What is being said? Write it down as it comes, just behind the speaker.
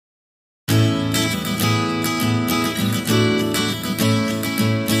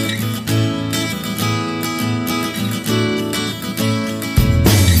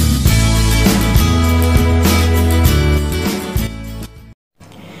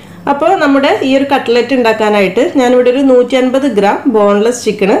അപ്പോൾ നമ്മുടെ ഈ ഒരു കട്ട്ലറ്റ് ഉണ്ടാക്കാനായിട്ട് ഞാനിവിടെ ഒരു 150 ഗ്രാം ബോൺലെസ്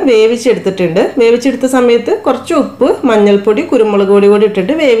ചിക്കൻ വേവിച്ചെടുത്തിട്ടുണ്ട്. വേവിച്ചെടുത്ത സമയത്ത് കുറച്ച് ഉപ്പ്, മഞ്ഞൾപ്പൊടി, കുരുമുളക് പൊടി കൂടി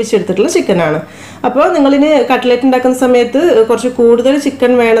ഇട്ടിട്ട് വേവിച്ചെടുത്തിട്ടുള്ള ചിക്കനാണ്. അപ്പോൾ നിങ്ങളിനി കട്ട്ലറ്റ് ഉണ്ടാക്കുന്ന സമയത്ത് കുറച്ച് കൂടുതൽ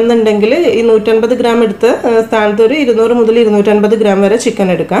ചിക്കൻ വേണമെന്നുണ്ടെങ്കിൽ ഈ 150 ഗ്രാം എടുത്ത് സ്ഥാനത്ത് ഒരു 200 മുതൽ 250 ഗ്രാം വരെ ചിക്കൻ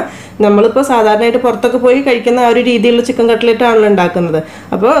എടുക്കാം. നമ്മളിപ്പോൾ സാധാരണയായിട്ട് പുറത്തൊക്കെ പോയി കഴിക്കുന്ന ആ ഒരു രീതിയിലുള്ള ചിക്കൻ കട്ട്ലറ്റ് ആണല്ലോ ഉണ്ടാക്കുന്നത്.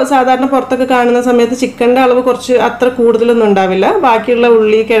 അപ്പോൾ സാധാരണ പുറത്തൊക്കെ കാണുന്ന സമയത്ത് ചിക്കൻ്റെ അളവ് കുറച്ച് അത്ര കൂടുതലൊന്നും ഉണ്ടാവില്ല. ബാക്കിയുള്ള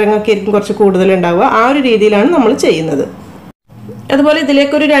ഉള്ളി, കിഴങ്ങൊക്കെ ആയിരിക്കും കുറച്ച് കൂടുതലുണ്ടാവുക. ആ ഒരു രീതിയിലാണ് നമ്മൾ ചെയ്യുന്നത്. അതുപോലെ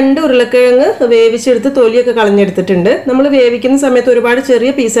ഇതിലേക്ക് ഒരു 2 ഉരുളക്കിഴങ്ങ് വേവിച്ചെടുത്ത് തൊലിയൊക്കെ കളഞ്ഞെടുത്തിട്ടുണ്ട്. നമ്മൾ വേവിക്കുന്ന സമയത്ത് ഒരുപാട് ചെറിയ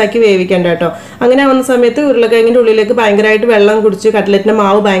പീസാക്കി വേവിക്കേണ്ട കേട്ടോ. അങ്ങനെ ആവുന്ന സമയത്ത് ഉരുളക്കിഴങ്ങിൻ്റെ ഉള്ളിലേക്ക് ഭയങ്കരമായിട്ട് വെള്ളം കുടിച്ച് കട്ട്ലറ്റിൻ്റെ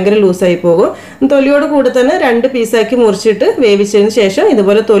മാവ് ഭയങ്കര ലൂസായി പോകും. തൊലിയോട് കൂടി തന്നെ 2 പീസാക്കി മുറിച്ചിട്ട് വേവിച്ചതിന് ശേഷം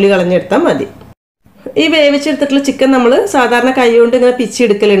ഇതുപോലെ തൊലി കളഞ്ഞെടുത്താൽ മതി. ഈ വേവിച്ചെടുത്തിട്ടുള്ള ചിക്കൻ നമ്മൾ സാധാരണ കൈ കൊണ്ട് ഇങ്ങനെ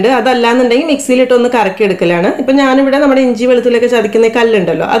പിച്ചെടുക്കലുണ്ട്. അതല്ലാന്നുണ്ടെങ്കിൽ മിക്സിയിലിട്ട് ഒന്ന് കറക്കി എടുക്കലാണ്. ഇപ്പം ഞാനിവിടെ നമ്മുടെ ഇഞ്ചി വെളുത്തുള്ളിയൊക്കെ ചതക്കുന്ന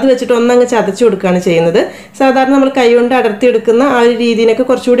കല്ലുണ്ടല്ലോ, അത് വെച്ചിട്ട് ഒന്നങ്ങ് ചതച്ചു കൊടുക്കുകയാണ് ചെയ്യുന്നത്. സാധാരണ നമ്മൾ കൈ കൊണ്ട് അടർത്തി എടുക്കുന്ന ആ ഒരു രീതിയിനൊക്കെ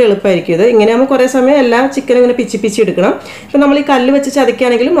കുറച്ചുകൂടി എളുപ്പമായിരിക്കും ഇത്. ഇങ്ങനെയാകുമ്പോൾ കുറേ സമയം എല്ലാ ചിക്കനും ഇങ്ങനെ പിച്ചി എടുക്കണം. ഇപ്പം നമ്മൾ ഈ കല്ല് വെച്ച്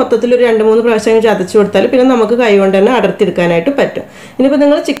ചതക്കുകയാണെങ്കിൽ മൊത്തത്തിൽ ഒരു 2-3 പ്രാവശ്യം ചതച്ചു കൊടുത്താൽ പിന്നെ നമുക്ക് കൈ കൊണ്ട് തന്നെ അടർത്തിയെടുക്കാനായിട്ട് പറ്റും. ഇനിയിപ്പോൾ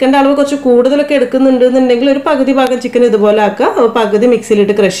നിങ്ങൾ ചിക്കൻ്റെ അളവ് കുറച്ച് കൂടുതലൊക്കെ എടുക്കുന്നുണ്ടെന്നുണ്ടെങ്കിൽ ഒരു പകുതി ഭാഗം ചിക്കൻ ഇതുപോലെ ആക്കുക, പകുതി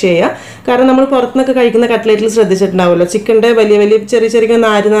മിക്സിയിലിട്ട് ക്രഷ് ചെയ്യുക. കാരണം നമ്മൾ പുറത്തുനിന്നൊക്കെ കഴിക്കുന്ന കട്ട്ലറ്റിൽ ശ്രദ്ധിച്ചിട്ടുണ്ടാവുമല്ലോ, ചിക്കൻ്റെ വലിയ ചെറിയ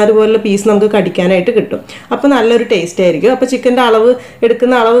നാര് പോലുള്ള പീസ് നമുക്ക് കടിക്കാനായിട്ട് കിട്ടും. അപ്പോൾ നല്ലൊരു ടേസ്റ്റ് ആയിരിക്കും. അപ്പോൾ ചിക്കൻ്റെ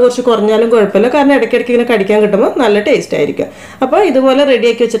എടുക്കുന്ന അളവ് കുറച്ച് കുറഞ്ഞാലും കുഴപ്പമില്ല, കാരണം ഇടയ്ക്കിടയ്ക്ക് ഇങ്ങനെ കടിക്കാൻ കിട്ടുമ്പോൾ നല്ല ടേസ്റ്റ് ആയിരിക്കും. അപ്പോൾ ഇതുപോലെ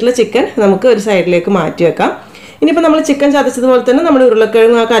റെഡിയാക്കി വെച്ചിട്ടുള്ള ചിക്കൻ നമുക്ക് ഒരു സൈഡിലേക്ക് മാറ്റി വെക്കാം. ഇനിയിപ്പോൾ നമ്മൾ ചിക്കൻ ചതച്ചതുപോലെ തന്നെ നമ്മൾ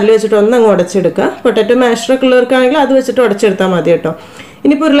ഉരുളക്കിഴങ്ങ് ആ കല്ല് വെച്ചിട്ട് ഒന്നങ്ങ് ഉടച്ചെടുക്കുക. പൊട്ടാറ്റോ മാഷറൊക്കെ ഉള്ളവർക്കാണെങ്കിൽ അത് വെച്ചിട്ട് ഉടച്ചെടുത്താൽ മതി കേട്ടോ.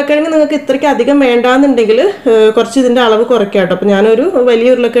 ഇനിയിപ്പോൾ ഉരുളക്കിഴങ്ങ് നിങ്ങൾക്ക് ഇത്രയ്ക്ക് അധികം വേണ്ടാന്നുണ്ടെങ്കിൽ കുറച്ച് ഇതിൻ്റെ അളവ് കുറയ്ക്കാം കേട്ടോ. അപ്പോൾ ഞാനൊരു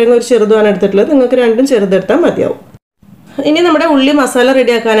വലിയ ഉരുളക്കിഴങ്ങ് ഒരു ചെറുതാണ് എടുത്തിട്ടുള്ളത്, നിങ്ങൾക്ക് 2 ചെറുതെടുത്താൽ മതിയാവും. ഇനി നമ്മുടെ ഉള്ളി മസാല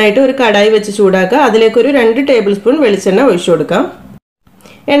റെഡിയാക്കാനായിട്ട് ഒരു കടായി വെച്ച് ചൂടാക്കുക. അതിലേക്കൊരു 2 ടേബിൾ സ്പൂൺ വെളിച്ചെണ്ണ ഒഴിച്ചു കൊടുക്കാം.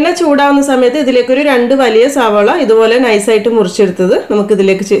 എണ്ണ ചൂടാവുന്ന സമയത്ത് ഇതിലേക്കൊരു 2 വലിയ സവാള ഇതുപോലെ നൈസായിട്ട് മുറിച്ചെടുത്തത് നമുക്ക്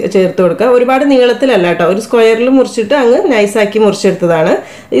ഇതിലേക്ക് ചേർത്ത് കൊടുക്കാം. ഒരുപാട് നീളത്തിലല്ല കേട്ടോ, ഒരു സ്ക്വയറിൽ മുറിച്ചിട്ട് അങ്ങ് നൈസാക്കി മുറിച്ചെടുത്തതാണ്.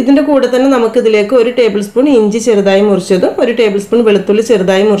 ഇതിൻ്റെ കൂടെ തന്നെ നമുക്ക് ഇതിലേക്ക് 1 ടേബിൾ സ്പൂൺ ഇഞ്ചി ചെറുതായി മുറിച്ചതും 1 ടേബിൾ സ്പൂൺ വെളുത്തുള്ളി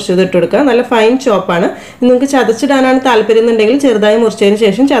ചെറുതായി മുറിച്ചതും ഇട്ട് കൊടുക്കുക. നല്ല ഫൈൻ ചോപ്പാണ്. നിങ്ങൾക്ക് ചതച്ചിടാനാണ് താല്പര്യം എന്നുണ്ടെങ്കിൽ ചെറുതായി മുറിച്ചതിന്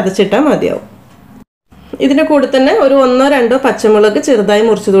ശേഷം ചതച്ചിട്ടാൽ മതിയാവും. ഇതിൻ്റെ കൂടെ തന്നെ ഒരു 1-2 പച്ചമുളക് ചെറുതായി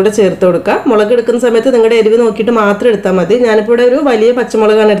മുറിച്ചതൂടെ ചേർത്ത് കൊടുക്കുക. മുളക് എടുക്കുന്ന സമയത്ത് നിങ്ങളുടെ എരിവ് നോക്കിയിട്ട് മാത്രം എടുത്താൽ മതി. ഞാനിപ്പോൾ ഇവിടെ ഒരു വലിയ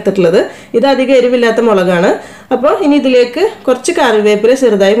പച്ചമുളകാണ് എടുത്തിട്ടുള്ളത്. ഇത് അധികം എരിവില്ലാത്ത മുളകാണ്. അപ്പോൾ ഇനി ഇതിലേക്ക് കുറച്ച് കറിവേപ്പില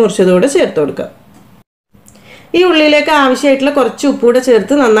ചെറുതായി മുറിച്ചതൂടെ ചേർത്ത് കൊടുക്കുക. ഈ ഉള്ളിയിലേക്ക് ആവശ്യമായിട്ടുള്ള കുറച്ച് ഉപ്പൂടെ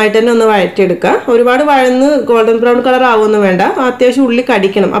ചേർത്ത് നന്നായിട്ട് തന്നെ ഒന്ന് വഴറ്റിയെടുക്കുക. ഒരുപാട് വഴന്ന് ഗോൾഡൻ ബ്രൗൺ കളർ ആവുമൊന്നും വേണ്ട, അത്യാവശ്യം ഉള്ളി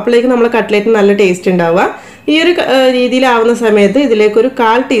കടിക്കണം. അപ്പോഴേക്കും നമ്മളെ കട്ട്ലേറ്റ് നല്ല ടേസ്റ്റ് ഉണ്ടാവുക. ഈ ഒരു രീതിയിലാവുന്ന സമയത്ത് ഇതിലേക്കൊരു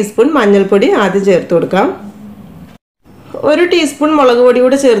 1/4 ടീസ്പൂൺ മഞ്ഞൾപ്പൊടി ആദ്യം ചേർത്ത് കൊടുക്കാം. 1 ടീസ്പൂൺ മുളക് പൊടി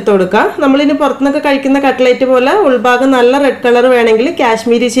കൂടെ ചേർത്ത് കൊടുക്കാം. നമ്മളിനി പുറത്തുനിന്നൊക്കെ കഴിക്കുന്ന കട്ട്ലേറ്റ് പോലെ ഉൾഭാഗം നല്ല റെഡ് കളർ വേണമെങ്കിൽ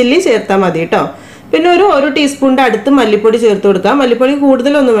കാശ്മീരി ചില്ലി ചേർത്താൽ മതി കേട്ടോ. പിന്നെ ഒരു 1 ടീസ്പൂണിൻ്റെ അടുത്ത് മല്ലിപ്പൊടി ചേർത്ത് കൊടുക്കാം. മല്ലിപ്പൊടി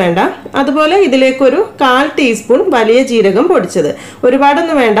കൂടുതലൊന്നും വേണ്ട. അതുപോലെ ഇതിലേക്കൊരു 1/4 ടീസ്പൂൺ വലിയ ജീരകം പൊടിച്ചത്,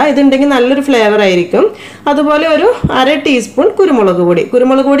 ഒരുപാടൊന്നും വേണ്ട, ഇതുണ്ടെങ്കിൽ നല്ലൊരു ഫ്ലേവർ ആയിരിക്കും. അതുപോലെ ഒരു 1/2 ടീസ്പൂൺ കുരുമുളക്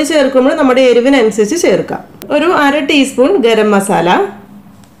പൊടി ചേർക്കുമ്പോൾ നമ്മുടെ എരിവിനനുസരിച്ച് ചേർക്കാം. ഒരു 1/2 ടീസ്പൂൺ ഗരം മസാല.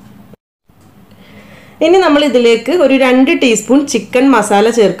 ഇനി നമ്മൾ ഇതിലേക്ക് ഒരു 2 ടീസ്പൂൺ ചിക്കൻ മസാല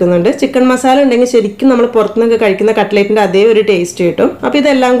ചേർക്കുന്നുണ്ട്. ചിക്കൻ മസാല ഉണ്ടെങ്കിൽ ശരിക്കും നമ്മൾ പുറത്തുനിന്നൊക്കെ കഴിക്കുന്ന കട്ട്ലേറ്റിൻ്റെ അതേ ഒരു ടേസ്റ്റ് കിട്ടും. അപ്പോൾ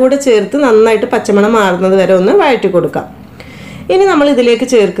ഇതെല്ലാം കൂടെ ചേർത്ത് നന്നായിട്ട് പച്ചമണം മാറുന്നത് വരെ ഒന്ന് വഴറ്റി കൊടുക്കാം. ഇനി നമ്മൾ ഇതിലേക്ക്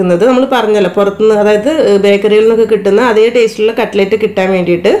ചേർക്കുന്നത് നമ്മൾ പറഞ്ഞല്ലോ പുറത്തുനിന്ന്, അതായത് ബേക്കറിയിൽ നിന്നൊക്കെ കിട്ടുന്ന അതേ ടേസ്റ്റിലുള്ള കട്ട്ലേറ്റ് കിട്ടാൻ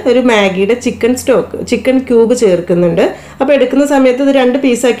വേണ്ടിയിട്ട് ഒരു മാഗിയുടെ ചിക്കൻ ക്യൂബ് ചേർക്കുന്നുണ്ട്. അപ്പോൾ എടുക്കുന്ന സമയത്ത് ഇത് 2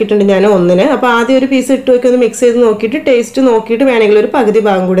 പീസ് ആക്കിയിട്ടുണ്ട് ഞാൻ ഒന്നിന്. അപ്പോൾ ആദ്യം ഒരു പീസ് ഇട്ട് നോക്കി ഒന്ന് മിക്സ് ചെയ്ത് നോക്കിയിട്ട് ടേസ്റ്റ് നോക്കിയിട്ട് വേണമെങ്കിൽ ഒരു പകുതി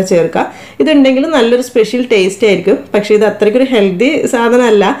ഭാഗം കൂടെ ചേർക്കാം. ഇതുണ്ടെങ്കിൽ നല്ലൊരു സ്പെഷ്യൽ ടേസ്റ്റ് ആയിരിക്കും. പക്ഷേ ഇത് അത്രയ്ക്കൊരു ഹെൽത്തി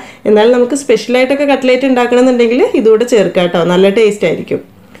സാധനമല്ല. എന്നാലും നമുക്ക് സ്പെഷ്യലായിട്ടൊക്കെ കട്ട്ലേറ്റ് ഉണ്ടാക്കണമെന്നുണ്ടെങ്കിൽ ഇതുകൂടെ ചേർക്കാം കേട്ടോ, നല്ല ടേസ്റ്റ് ആയിരിക്കും.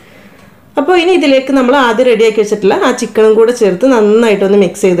 അപ്പോൾ ഇനി ഇതിലേക്ക് നമ്മൾ ആദ്യം റെഡിയാക്കി വെച്ചിട്ടുള്ള ആ ചിക്കനും കൂടെ ചേർത്ത് നന്നായിട്ടൊന്ന്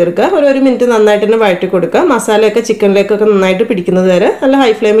മിക്സ് ചെയ്തെടുക്കുക. ഒരു 1 മിനിറ്റ് നന്നായിട്ട് തന്നെ വഴറ്റി കൊടുക്കുക. മസാലയൊക്കെ ചിക്കനിലേക്കൊക്കെ നന്നായിട്ട് പിടിക്കുന്നത് വരെ നല്ല ഹൈ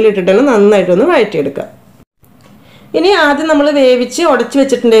ഫ്ലെയിമിൽ ഇട്ടിട്ട് തന്നെ നന്നായിട്ടൊന്ന് വഴറ്റിയെടുക്കുക. ഇനി ആദ്യം നമ്മൾ വേവിച്ച് ഉടച്ച്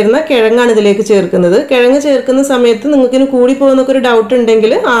വെച്ചിട്ടുണ്ടായിരുന്ന കിഴങ്ങാണ് ഇതിലേക്ക് ചേർക്കുന്നത്. കിഴങ്ങ് ചേർക്കുന്ന സമയത്ത് നിങ്ങൾക്ക് ഇനി കൂടി പോകുന്നൊക്കെ ഒരു ഡൗട്ട്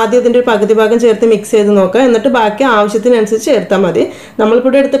ഉണ്ടെങ്കിൽ ആദ്യം ഇതിൻ്റെ ഒരു പകുതി ഭാഗം ചേർത്ത് മിക്സ് ചെയ്ത് നോക്കുക. എന്നിട്ട് ബാക്കി ആവശ്യത്തിനനുസരിച്ച് ചേർത്താൽ മതി.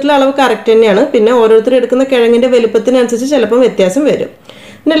 നമ്മളിപ്പോൾ എടുത്തിട്ടുള്ള അളവ് കറക്റ്റ് തന്നെയാണ്. പിന്നെ ഓരോരുത്തർ എടുക്കുന്ന കിഴങ്ങിൻ്റെ വലുപ്പത്തിനനുസരിച്ച് ചിലപ്പോൾ വ്യത്യാസം വരും.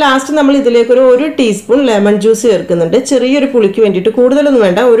 പിന്നെ ലാസ്റ്റ് നമ്മൾ ഇതിലേക്കൊരു 1 ടീസ്പൂൺ ലെമൺ ജ്യൂസ് ചേർക്കുന്നുണ്ട്. ചെറിയൊരു പുളിക്ക് വേണ്ടിയിട്ട്, കൂടുതലൊന്നും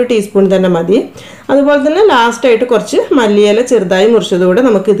വേണ്ട, 1 ടീസ്പൂൺ തന്നെ മതി. അതുപോലെ തന്നെ ലാസ്റ്റായിട്ട് കുറച്ച് മല്ലിയില ചെറുതായി മുറിച്ചതുകൂടെ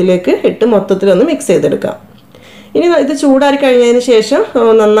നമുക്ക് ഇതിലേക്ക് ഇട്ട് മൊത്തത്തിലൊന്ന് മിക്സ് ചെയ്തെടുക്കാം. ഇനി ഇത് ചൂടാറി കഴിഞ്ഞതിന് ശേഷം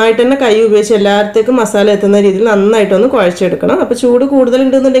നന്നായിട്ട് തന്നെ കൈ ഉപയോഗിച്ച് എല്ലായിടത്തേക്കും മസാല എത്തുന്ന രീതിയിൽ നന്നായിട്ടൊന്ന് കുഴച്ചെടുക്കണം. അപ്പോൾ ചൂട്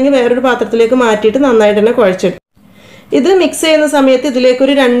കൂടുതലുണ്ടെന്നുണ്ടെങ്കിൽ വേറൊരു പാത്രത്തിലേക്ക് മാറ്റിയിട്ട് നന്നായിട്ട് തന്നെ കുഴച്ചെടുക്കും. ഇത് മിക്സ് ചെയ്യുന്ന സമയത്ത് ഇതിലേക്ക്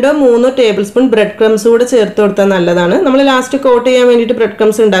ഒരു 2-3 ടേബിൾ സ്പൂൺ ബ്രെഡ് ക്രംസ് കൂടെ ചേർത്ത് കൊടുത്താൽ നല്ലതാണ്. നമ്മൾ ലാസ്റ്റ് കോട്ട് ചെയ്യാൻ വേണ്ടിയിട്ട് ബ്രെഡ്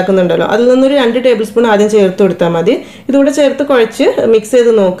ക്രംസ് ഉണ്ടാക്കുന്നുണ്ടല്ലോ, അതിൽ നിന്നൊരു 2 ടേബിൾ സ്പൂൺ ആദ്യം ചേർത്ത് കൊടുത്താൽ മതി. ഇതുകൂടെ ചേർത്ത് കുഴച്ച് മിക്സ്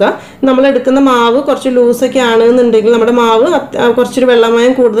ചെയ്ത് നോക്കുക. നമ്മൾ എടുക്കുന്ന മാവ് കുറച്ച് ലൂസൊക്കെ ആണെന്നുണ്ടെങ്കിൽ, നമ്മുടെ മാവ് കുറച്ചൊരു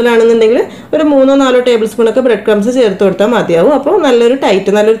വെള്ളമയം കൂടുതലാണെന്നുണ്ടെങ്കിൽ ഒരു 3-4 ടേബിൾ സ്പൂണൊക്കെ ബ്രെഡ് ക്രംസ് ചേർത്ത് കൊടുത്താൽ മതിയാവും. അപ്പോൾ നല്ലൊരു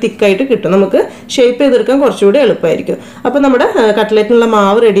തിക്കായിട്ട് കിട്ടും. നമുക്ക് ഷേപ്പ് ചെയ്തെടുക്കാൻ കുറച്ചുകൂടി എളുപ്പമായിരിക്കും. അപ്പോൾ നമ്മുടെ കട്ട്ലറ്റിനുള്ള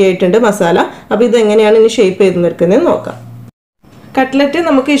മാവ് റെഡി ആയിട്ടുണ്ട്, മസാല. അപ്പോൾ ഇതെങ്ങനെയാണ് ഇനി ഷേപ്പ് ചെയ്ത് നിൽക്കുന്നത് നോക്കാം. കട്ട്ലറ്റ്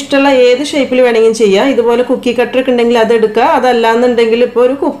നമുക്ക് ഇഷ്ടമുള്ള ഏത് ഷേപ്പിൽ വേണമെങ്കിലും ചെയ്യാം. ഇതുപോലെ കുക്കി കട്ടറൊക്കെ ഉണ്ടെങ്കിൽ അതെടുക്കുക, അതല്ലാന്നുണ്ടെങ്കിൽ ഇപ്പോൾ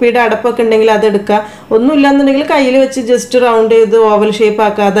ഒരു കുപ്പിയുടെ അടപ്പൊക്കെ ഉണ്ടെങ്കിൽ അതെടുക്കുക. ഒന്നുമില്ലാന്നുണ്ടെങ്കിൽ കയ്യിൽ വെച്ച് ജസ്റ്റ് റൗണ്ട് ചെയ്ത് ഓവൽ ഷേപ്പ്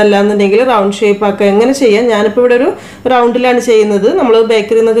ആക്കുക, അതല്ലാന്നുണ്ടെങ്കിൽ റൗണ്ട് ഷേപ്പ് ആക്കുക, എങ്ങനെ ചെയ്യാം. ഞാനിപ്പോൾ ഇവിടെ ഒരു റൗണ്ടിലാണ് ചെയ്യുന്നത്. നമ്മൾ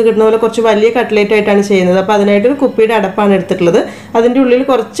ബേക്കറിയിൽ നിന്നൊക്കെ കിട്ടുന്ന പോലെ കുറച്ച് വലിയ കട്ട്ലേറ്റ് ആയിട്ടാണ് ചെയ്യുന്നത്. അപ്പോൾ അതിനായിട്ടൊരു കുപ്പിയുടെ അടപ്പാണ് എടുത്തിട്ടുള്ളത്. അതിൻ്റെ ഉള്ളിൽ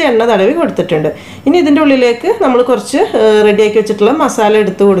കുറച്ച് എണ്ണ തടവി കൊടുത്തിട്ടുണ്ട്. ഇനി ഇതിൻ്റെ ഉള്ളിലേക്ക് നമ്മൾ കുറച്ച് റെഡിയാക്കി വെച്ചിട്ടുള്ള മസാല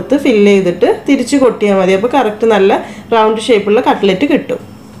എടുത്ത് കൊടുത്ത് ഫില്ല് ചെയ്തിട്ട് തിരിച്ച് കൊട്ടിയാൽ മതി. അപ്പോൾ കറക്റ്റ് നല്ല റൗണ്ട് ഷേപ്പുള്ള കട്ട്ലറ്റ് കിട്ടും.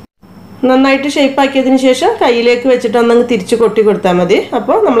 നന്നായിട്ട് ഷേപ്പ് ആക്കിയതിന് ശേഷം കയ്യിലേക്ക് വെച്ചിട്ട് ഒന്നങ്ങ് തിരിച്ച് കൊട്ടി കൊടുത്താൽ മതി.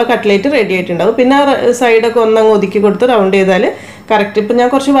 അപ്പോൾ നമ്മൾ കട്ട്ലേറ്റ് റെഡി ആയിട്ടുണ്ടാവും. പിന്നെ സൈഡൊക്കെ ഒന്നങ്ങ് ഒതുക്കി കൊടുത്ത് റൗണ്ട് ചെയ്താൽ കറക്റ്റ്. ഇപ്പം ഞാൻ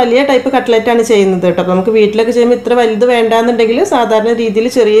കുറച്ച് വലിയ ടൈപ്പ് കട്ട്ലറ്റാണ് ചെയ്യുന്നത് കേട്ടോ. അപ്പോൾ നമുക്ക് വീട്ടിലൊക്കെ ചെയ്യുമ്പോൾ ഇത്ര വലുത് വേണ്ടാന്നുണ്ടെങ്കിൽ സാധാരണ രീതിയിൽ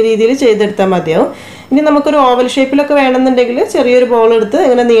ചെറിയ രീതിയിൽ ചെയ്തെടുത്താൽ മതിയാവും. ഇനി നമുക്കൊരു ഓവൽ ഷേപ്പിലൊക്കെ വേണമെന്നുണ്ടെങ്കിൽ ചെറിയൊരു ബോൾ എടുത്ത്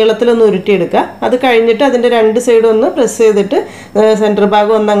ഇങ്ങനെ നീളത്തിലൊന്ന് ഉരുട്ടിയെടുക്കുക. അത് കഴിഞ്ഞിട്ട് അതിൻ്റെ 2 സൈഡും ഒന്ന് പ്രസ് ചെയ്തിട്ട് സെൻറ്റർ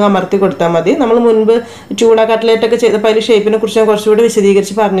ഭാഗം ഒന്നങ്ങ് അമർത്തി കൊടുത്താൽ മതി. നമ്മൾ മുൻപ് ചൂട കട്ട്ലേറ്റൊക്കെ ചെയ്തപ്പോൾ അതിൽ ഷേപ്പിനെ കുറിച്ച് ഞാൻ കുറച്ചുകൂടി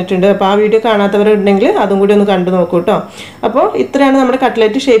വിശദീകരിച്ച് പറഞ്ഞിട്ടുണ്ട്. അപ്പോൾ ആ വീഡിയോ കാണാത്തവരുണ്ടെങ്കിൽ അതും കൂടി ഒന്ന് കണ്ടു നോക്കൂ കേട്ടോ. അപ്പോൾ ഇത്രയാണ് നമ്മുടെ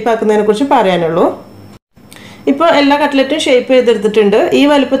കട്ട്ലേറ്റ് ഷേപ്പ് ആക്കുന്നതിനെ കുറിച്ച് പറയാനുള്ളൂ. ഇപ്പോൾ എല്ലാ കട്ട്ലറ്റും ഷേപ്പ് ചെയ്തെടുത്തിട്ടുണ്ട്. ഈ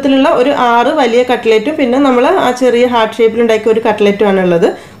വലുപ്പത്തിലുള്ള ഒരു 6 വലിയ കട്ട്ലറ്റും പിന്നെ നമ്മൾ ആ ചെറിയ ഹാർട്ട് ഷേപ്പിൽ ഉണ്ടാക്കിയ ഒരു കട്ട്ലറ്റുമാണ് ഉള്ളത്.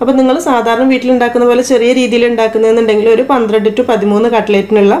 അപ്പോൾ നിങ്ങൾ സാധാരണ വീട്ടിലുണ്ടാക്കുന്ന പോലെ ചെറിയ രീതിയിൽ ഉണ്ടാക്കുന്നതെന്നുണ്ടെങ്കിൽ ഒരു 12-13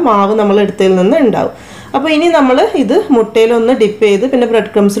 കട്ട്ലറ്റിനുള്ള മാവ് നമ്മൾ എടുത്തതിൽ നിന്ന് ഉണ്ടാവും. അപ്പോൾ ഇനി നമ്മൾ ഇത് മുട്ടയിലൊന്ന് ഡിപ്പ് ചെയ്ത് പിന്നെ ബ്രെഡ്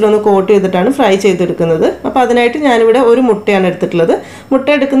ക്രംസിലൊന്ന് കോട്ട് ചെയ്തിട്ടാണ് ഫ്രൈ ചെയ്തെടുക്കുന്നത്. അപ്പോൾ അതിനായിട്ട് ഞാനിവിടെ ഒരു മുട്ടയാണ് എടുത്തിട്ടുള്ളത്. മുട്ട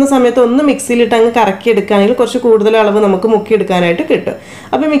എടുക്കുന്ന സമയത്ത് ഒന്ന് മിക്സിയിലിട്ട് അങ്ങ് കറക്കി എടുക്കുകയാണെങ്കിൽ കുറച്ച് കൂടുതൽ അളവ് നമുക്ക് മുക്കിയെടുക്കാനായിട്ട് കിട്ടും.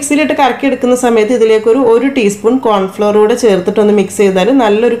 അപ്പോൾ മിക്സിയിലിട്ട് കറക്കി എടുക്കുന്ന സമയത്ത് ഇതിലേക്ക് ഒരു ടീസ്പൂൺ കോൺഫ്ലോർ കൂടെ ചേർത്തിട്ടൊന്ന് മിക്സ് ചെയ്താൽ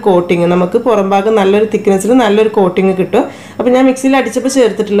നല്ലൊരു കോട്ടിങ്, നമുക്ക് പുറം ഭാഗം നല്ലൊരു തിക്നെസ്സിൽ നല്ലൊരു കോട്ടിങ് കിട്ടും. അപ്പോൾ ഞാൻ മിക്സിയിൽ അടിച്ചപ്പോൾ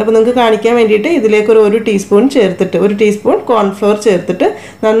ചേർത്തിട്ടില്ല. അപ്പോൾ നിങ്ങൾക്ക് കാണിക്കാൻ വേണ്ടിയിട്ട് ഇതിലേക്ക് ഒരു ടീസ്പൂൺ ചേർത്തിട്ട്, ഒരു ടീസ്പൂൺ കോൺഫ്ലോർ ചേർത്തിട്ട്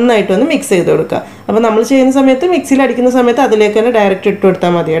നന്നായിട്ടൊന്ന് മിക്സ് ചെയ്ത് കൊടുക്കുക. അപ്പോൾ നമ്മൾ ചെയ്യുന്ന സമയത്ത് മിക്സിയിൽ അടിക്കുന്ന സമയത്ത് അതിലേക്ക് തന്നെ ഡയറക്റ്റ് ഇട്ട്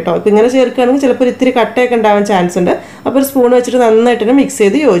കൊടുത്താൽ മതി കേട്ടോ. ഇപ്പോൾ ഇങ്ങനെ ചേർക്കുകയാണെങ്കിൽ ചിലപ്പോൾ ഇത്തിരി കട്ടയൊക്കെ ഉണ്ടാവാൻ ചാൻസ് ഉണ്ട്. അപ്പോൾ ഒരു സ്പൂൺ വെച്ചിട്ട് നന്നായിട്ട് തന്നെ മിക്സ്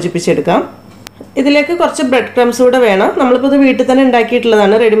ചെയ്ത് യോജിപ്പിച്ചെടുക്കാം. ഇതിലേക്ക് കുറച്ച് ബ്രെഡ് ക്രംസ് കൂടെ വേണം. നമ്മളിപ്പോൾ ഇത് വീട്ടിൽ തന്നെ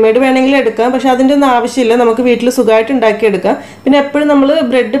ഉണ്ടാക്കിയിട്ടുള്ളതാണ്. റെഡിമെയ്ഡ് വേണമെങ്കിൽ എടുക്കാം, പക്ഷേ അതിൻ്റെ ഒന്നും ആവശ്യമില്ല. നമുക്ക് വീട്ടിൽ സുഖമായിട്ട് ഉണ്ടാക്കിയെടുക്കാം. പിന്നെ എപ്പോഴും നമ്മൾ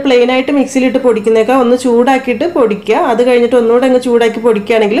ബ്രെഡ് പ്ലെയിൻ ആയിട്ട് മിക്സിയിലിട്ട് പൊടിക്കുന്നേക്കാൾ ഒന്ന് ചൂടാക്കിയിട്ട് പൊടിക്കുക. അത് കഴിഞ്ഞിട്ട് ഒന്നുകൂടെ അങ്ങ് ചൂടാക്കി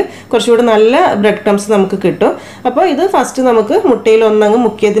പൊടിക്കുകയാണെങ്കിൽ കുറച്ചുകൂടെ നല്ല ബ്രെഡ് ക്രംസ് നമുക്ക് കിട്ടും. അപ്പോൾ ഇത് ഫസ്റ്റ് നമുക്ക് മുട്ടയിൽ ഒന്നങ്ങ്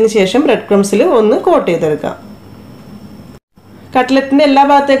മുക്കിയതിന് ശേഷം ബ്രെഡ് ക്രംസിൽ ഒന്ന് കോട്ട് ചെയ്തെടുക്കാം. കട്ട്ലറ്റിൻ്റെ എല്ലാ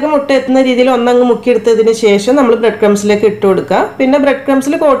ഭാഗത്തേക്കും മുട്ട എത്തുന്ന രീതിയിൽ ഒന്നങ്ങ് മുക്കിയെടുത്തതിന് ശേഷം നമ്മൾ ബ്രെഡ് ക്രംസിലേക്ക് ഇട്ട് കൊടുക്കുക. പിന്നെ ബ്രെഡ്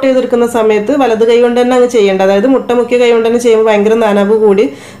ക്രംസിൽ കോട്ട് ചെയ്തെടുക്കുന്ന സമയത്ത് വലത് കൈ കൊണ്ട് തന്നെ അങ്ങ് ചെയ്യേണ്ട. അതായത് മുട്ട മുക്കിയ കൈ കൊണ്ട് തന്നെ ചെയ്യുമ്പോൾ ഭയങ്കര നനവ് കൂടി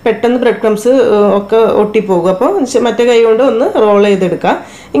പെട്ടെന്ന് ബ്രെഡ് ക്രംസ് ഒക്കെ ഒട്ടിപ്പോകും. അപ്പോൾ മറ്റേ കൈ കൊണ്ട് ഒന്ന് റോൾ ചെയ്തെടുക്കുക.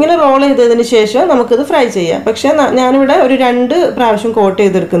 ഇങ്ങനെ റോൾ ചെയ്തതിന് ശേഷം നമുക്കിത് ഫ്രൈ ചെയ്യാം. പക്ഷേ ഞാനിവിടെ ഒരു 2 പ്രാവശ്യം കോട്ട്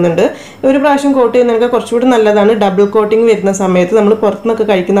ചെയ്തെടുക്കുന്നുണ്ട്. ഒരു പ്രാവശ്യം കോട്ട് ചെയ്യുന്നതിനൊക്കെ കുറച്ചുകൂടി നല്ലതാണ്. ഡബിൾ കോട്ടിങ് വരുന്ന സമയത്ത് നമ്മൾ പുറത്തുനിന്നൊക്കെ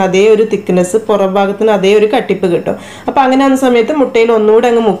കഴിക്കുന്ന അതേ ഒരു തിക്നെസ്, പുറം ഭാഗത്തിന് അതേ ഒരു കട്ടിപ്പ് കിട്ടും. അപ്പോൾ അങ്ങനെ ആവുന്ന സമയത്ത് മുട്ടയിൽ ഒന്നുകൂടെ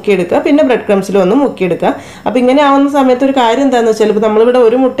അങ്ങ് മുക്കിയെടുക്കുക. പിന്നെ ബ്രെഡ് ക്രംസിൽ ഒന്ന് മുക്കിയെടുക്കുക. അപ്പോൾ ഇങ്ങനെ ആവുന്ന സമയത്ത് ഒരു കാര്യം എന്താണെന്ന് വെച്ചാൽ, ഇപ്പോൾ നമ്മളിവിടെ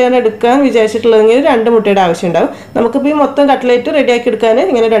ഒരു മുട്ടയാണ് എടുക്കാൻ വിചാരിച്ചിട്ടുള്ളതെങ്കിൽ 2 മുട്ടയുടെ ആവശ്യം ഉണ്ടാവും. നമുക്കിപ്പോൾ ഈ മൊത്തം കട്ട്ലേറ്റ് റെഡിയാക്കി എടുക്കാൻ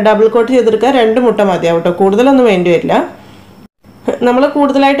ഇങ്ങനെ ഡബിൾ കോട്ട് ചെയ്തെടുക്കാൻ 2 മുട്ട മതിയാവും കേട്ടോ. കൂടുതലൊന്നും വേണ്ടി വരില്ല. നമ്മൾ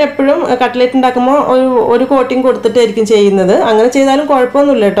കൂടുതലായിട്ട് എപ്പോഴും കട്ട്ലേറ്റ് ഉണ്ടാക്കുമ്പോൾ ഒരു കോട്ടിങ് കൊടുത്തിട്ടായിരിക്കും ചെയ്യുന്നത്. അങ്ങനെ ചെയ്താലും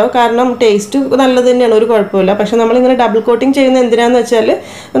കുഴപ്പമൊന്നുമില്ല കേട്ടോ. കാരണം ടേസ്റ്റ് നല്ലത് തന്നെയാണ്, ഒരു കുഴപ്പമില്ല. പക്ഷെ നമ്മളിങ്ങനെ ഡബിൾ കോട്ടിങ് ചെയ്യുന്നത് എന്തിനാന്ന് വെച്ചാൽ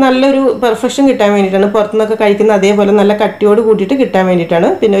നല്ലൊരു പെർഫെക്ഷൻ കിട്ടാൻ വേണ്ടിയിട്ടാണ്. പുറത്തുനിന്നൊക്കെ കഴിക്കുന്ന അതേപോലെ നല്ല കട്ടിയോട് കൂട്ടിയിട്ട് കിട്ടാൻ വേണ്ടിയിട്ടാണ്.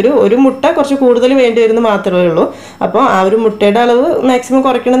 പിന്നെ ഒരു മുട്ട കുറച്ച് കൂടുതൽ വേണ്ടി വരുന്നത് മാത്രമേ ഉള്ളൂ. അപ്പോൾ ആ ഒരു മുട്ടയുടെ അളവ് മാക്സിമം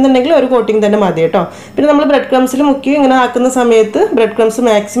കുറയ്ക്കണമെന്നുണ്ടെങ്കിൽ ഒരു കോട്ടിങ് തന്നെ മതി കേട്ടോ. പിന്നെ നമ്മൾ ബ്രെഡ് ക്രംസിൽ മുക്കി ഇങ്ങനെ ആക്കുന്ന സമയത്ത് ബ്രെഡ് ക്രംസ്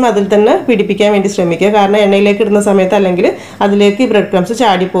മാക്സിമം അതിൽ തന്നെ പിടിപ്പിക്കാൻ വേണ്ടി ശ്രമിക്കുക. കാരണം എണ്ണയിലേക്ക് ഇടുന്ന സമയത്ത് അല്ലെങ്കിൽ അതിലേക്ക് ഈ ബ്രെഡ് ക്രംസ്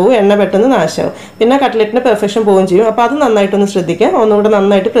ചാടിപ്പോവും, എണ്ണ പെട്ടെന്ന് നാശമാവും. പിന്നെ കട്ട്ലറ്റിൻ്റെ പെർഫെക്ഷൻ പോവുകയും ചെയ്യും. അപ്പോൾ അത് നന്നായിട്ടൊന്ന് ശ്രദ്ധിക്കാം. ഒന്നുകൂടെ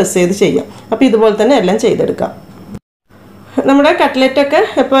നന്നായിട്ട് പ്രസ് ചെയ്ത് ചെയ്യാം. അപ്പോൾ ഇതുപോലെ തന്നെ എല്ലാം ചെയ്തെടുക്കാം. നമ്മുടെ കട്ട്ലറ്റൊക്കെ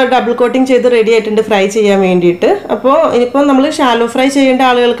ഇപ്പോൾ ഡബിൾ കോട്ടിങ് ചെയ്ത് റെഡി ആയിട്ടുണ്ട് ഫ്രൈ ചെയ്യാൻ വേണ്ടിയിട്ട്. അപ്പോൾ ഇനിയിപ്പോൾ നമ്മൾ ഷാലോ ഫ്രൈ ചെയ്യേണ്ട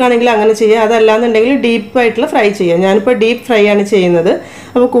ആളുകൾക്കാണെങ്കിൽ അങ്ങനെ ചെയ്യാം. അതല്ലാന്നുണ്ടെങ്കിൽ ഡീപ്പായിട്ടുള്ള ഫ്രൈ ചെയ്യാം. ഞാനിപ്പോൾ ഡീപ്പ് ഫ്രൈ ആണ് ചെയ്യുന്നത്.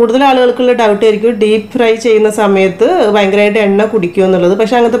 അപ്പോൾ കൂടുതൽ ആളുകൾക്കുള്ള ഡൗട്ട് ആയിരിക്കും ഡീപ്പ് ഫ്രൈ ചെയ്യുന്ന സമയത്ത് ഭയങ്കരമായിട്ട് എണ്ണ കുടിക്കുമോ എന്നുള്ളത്.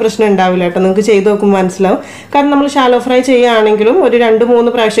 പക്ഷേ അങ്ങനത്തെ പ്രശ്നം ഉണ്ടാവില്ല കേട്ടോ, നിങ്ങൾക്ക് ചെയ്ത് നോക്കുമ്പോൾ മനസ്സിലാവും. കാരണം നമ്മൾ ഷാലോ ഫ്രൈ ചെയ്യുകയാണെങ്കിലും ഒരു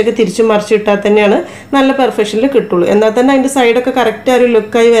 2-3 പ്രാവശ്യമൊക്കെ തിരിച്ചും മറിച്ചിട്ടാൽ തന്നെയാണ് നല്ല പെർഫെക്ഷനിൽ കിട്ടുള്ളൂ. എന്നാൽ തന്നെ അതിൻ്റെ സൈഡൊക്കെ കറക്റ്റ് ഒരു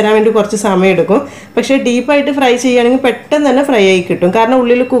ലുക്കായി വരാൻ വേണ്ടി കുറച്ച് സമയം എടുക്കും. പക്ഷേ ഡീപ്പായിട്ട് ഫ്രൈ ചെയ്യുകയാണെങ്കിൽ പെട്ടെന്ന് തന്നെ ഫ്രൈ ആയി കിട്ടും. കാരണം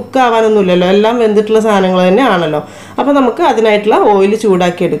ഉള്ളിൽ കുക്ക് ആവാനൊന്നുമില്ലല്ലോ, എല്ലാം വെന്തിട്ടുള്ള സാധനങ്ങൾ തന്നെ ആണല്ലോ. അപ്പോൾ നമുക്ക് അതിനായിട്ടുള്ള ഓയിൽ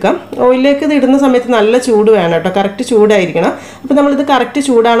ചൂടാക്കി എടുക്കാം. ഓയിലേക്ക് ഇത് ഇടുന്ന സമയത്ത് നല്ല ചൂട് വേണം കേട്ടോ, കറക്റ്റ് ചൂടായിരിക്കണം. അപ്പോൾ നമ്മളിത് കറക്റ്റ്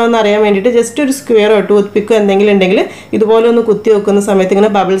ചൂടാണോ എന്ന് അറിയാൻ വേണ്ടിയിട്ട് ജസ്റ്റ് ഒരു സ്ക്വയറോ ടൂത്ത് പിക്കോ എന്തെങ്കിലും ഉണ്ടെങ്കിൽ ഇതുപോലെ ഒന്ന് കുത്തി വെക്കുന്ന സമയത്ത് ഇങ്ങനെ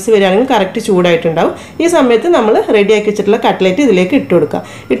ബബിൾസ് വരികയാണെങ്കിൽ കറക്റ്റ് ചൂടായിട്ടുണ്ടാവും. ഈ സമയത്ത് നമ്മൾ റെഡിയാക്കി വെച്ചിട്ടുള്ള കട്ട്ലേറ്റ് ഇതിലേക്ക് ഇട്ട്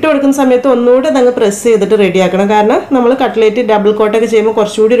കൊടുക്കുന്ന സമയത്ത് ഒന്നുകൂടെ അതങ്ങ് പ്രസ് ചെയ്തിട്ട് റെഡിയാക്കണം. കാരണം നമ്മൾ കട്ട്ലേറ്റ് ഡബിൾ കോട്ടൊക്കെ ചെയ്യുമ്പോൾ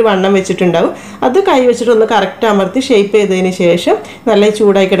കുറച്ചുകൂടി ഒരു വണ്ണം വെച്ചിട്ടുണ്ടാവും. അത് കൈ വെച്ചിട്ട് ഒന്ന് കറക്റ്റ് അമർത്തി ഷേപ്പ് ചെയ്തതിന് ശേഷം നല്ല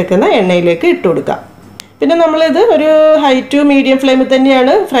ചൂടായി കിടക്കുന്ന എണ്ണയിലേക്ക് ഇട്ട് കൊടുക്കാം. പിന്നെ നമ്മളിത് ഒരു ഹൈ ടു മീഡിയം ഫ്ലെയിമിൽ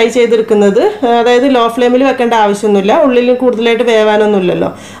തന്നെയാണ് ഫ്രൈ ചെയ്തെടുക്കുന്നത്. അതായത് ലോ ഫ്ലെയിമിൽ വെക്കേണ്ട ആവശ്യമൊന്നുമില്ല, ഉള്ളിൽ കൂടുതലായിട്ട് വേവാനൊന്നുമില്ലല്ലോ.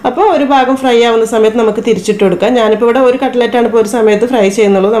 അപ്പോൾ ഒരു ഭാഗം ഫ്രൈ ആവുന്ന സമയത്ത് നമുക്ക് തിരിച്ചിട്ട് കൊടുക്കാം. ഞാനിപ്പോൾ ഇവിടെ ഒരു കട്ട്ലറ്റാണ് ഇപ്പോൾ ഒരു സമയത്ത് ഫ്രൈ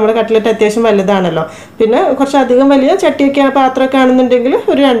ചെയ്യുന്നുള്ളൂ. നമ്മുടെ കട്ട്ലറ്റ് അത്യാവശ്യം വലുതാണല്ലോ. പിന്നെ കുറച്ചധികം വലിയ ചട്ടിയൊക്കെയാണ് പാത്രമൊക്കെ ആണെന്നുണ്ടെങ്കിൽ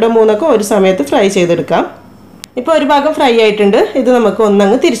ഒരു 2-3 ഒരു സമയത്ത് ഫ്രൈ ചെയ്തെടുക്കാം. ഇപ്പോൾ ഒരു ഭാഗം ഫ്രൈ ആയിട്ടുണ്ട്. ഇത് നമുക്ക്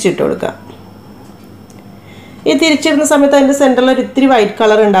ഒന്നങ്ങ് തിരിച്ചിട്ട് കൊടുക്കാം. ഈ തിരിച്ചിടുന്ന സമയത്ത് അതിൻ്റെ സെൻറ്ററിൽ ഒരു ഇത്തിരി വൈറ്റ്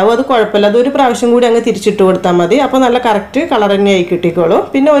കളർ ഉണ്ടാവും. അത് കുഴപ്പമില്ല, അതൊരു പ്രാവശ്യം കൂടി അങ്ങ് തിരിച്ചിട്ട് കൊടുത്താൽ മതി. അപ്പോൾ നല്ല കറക്റ്റ് കളർ തന്നെ ആയി കിട്ടിക്കോളും.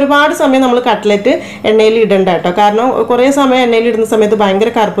 പിന്നെ ഒരുപാട് സമയം നമ്മൾ കട്ട്ലറ്റ് എണ്ണയിൽ ഇടണ്ട കേട്ടോ, കാരണം കുറേ സമയം എണ്ണയിൽ ഇടുന്ന സമയത്ത്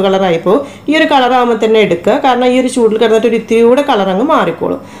ഭയങ്കര കറുപ്പ് കളറായിപ്പോൾ ഈ ഒരു കളറാകുമ്പോൾ തന്നെ എടുക്കുക. കാരണം ഈ ഒരു ചൂടിൽ കിടന്നിട്ട് ഒരു ഇത്തിരി കൂടെ കളർ അങ്ങ്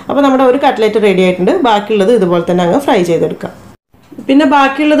മാറിക്കോളും. അപ്പോൾ നമ്മുടെ ഒരു കട്ട്ലറ്റ് റെഡി ആയിട്ടുണ്ട്. ബാക്കിയുള്ളത് ഇതുപോലെ തന്നെ അങ്ങ് ഫ്രൈ ചെയ്തെടുക്കാം. പിന്നെ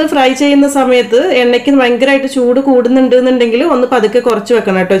ബാക്കിയുള്ളത് ഫ്രൈ ചെയ്യുന്ന സമയത്ത് എണ്ണയ്ക്ക് ഭയങ്കരമായിട്ട് ചൂട് കൂടുന്നുണ്ടെന്നുണ്ടെങ്കിൽ ഒന്ന് പതുക്കെ കുറച്ച്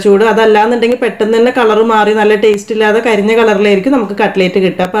വെക്കണം കേട്ടോ ചൂട്. അതല്ലാന്നുണ്ടെങ്കിൽ പെട്ടെന്ന് തന്നെ കളർ മാറി നല്ല ടേസ്റ്റ് ഇല്ലാതെ കരിഞ്ഞ കളറിലായിരിക്കും നമുക്ക് കട്ട്ലേറ്റ്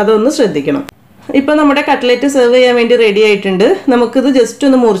കിട്ടുക. അപ്പോൾ അതൊന്ന് ശ്രദ്ധിക്കണം. ഇപ്പോൾ നമ്മുടെ കട്ട്ലേറ്റ് സെർവ് ചെയ്യാൻ വേണ്ടി റെഡി ആയിട്ടുണ്ട്. നമുക്കിത് ജസ്റ്റ്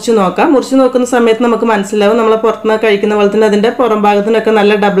ഒന്ന് മുറിച്ച് നോക്കാം. മുറിച്ച് നോക്കുന്ന സമയത്ത് നമുക്ക് മനസ്സിലാവും നമ്മൾ പുറത്തുനിന്ന് കഴിക്കുന്ന പോലെ തന്നെ അതിൻ്റെ പുറം ഭാഗത്തിനൊക്കെ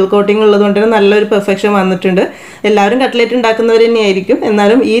നല്ല ഡബിൾ കോട്ടിംഗ് ഉള്ളതുകൊണ്ട് തന്നെ നല്ലൊരു പെർഫെക്ഷൻ വന്നിട്ടുണ്ട്. എല്ലാവരും കട്ട്ലേറ്റ് ഉണ്ടാക്കുന്നവർ തന്നെയായിരിക്കും.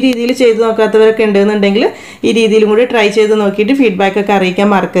 എന്നാലും ഈ രീതിയിൽ ചെയ്ത് നോക്കാത്തവരൊക്കെ ഉണ്ടെന്നുണ്ടെങ്കിൽ ഈ രീതിയിലും കൂടി ട്രൈ ചെയ്ത് നോക്കിയിട്ട് ഫീഡ്ബാക്കൊക്കെ അറിയിക്കാൻ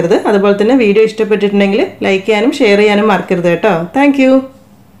മറക്കരുത്. അതുപോലെ തന്നെ വീഡിയോ ഇഷ്ടപ്പെട്ടിട്ടുണ്ടെങ്കിൽ ലൈക്ക് ചെയ്യാനും ഷെയർ ചെയ്യാനും മറക്കരുത് കേട്ടോ. താങ്ക്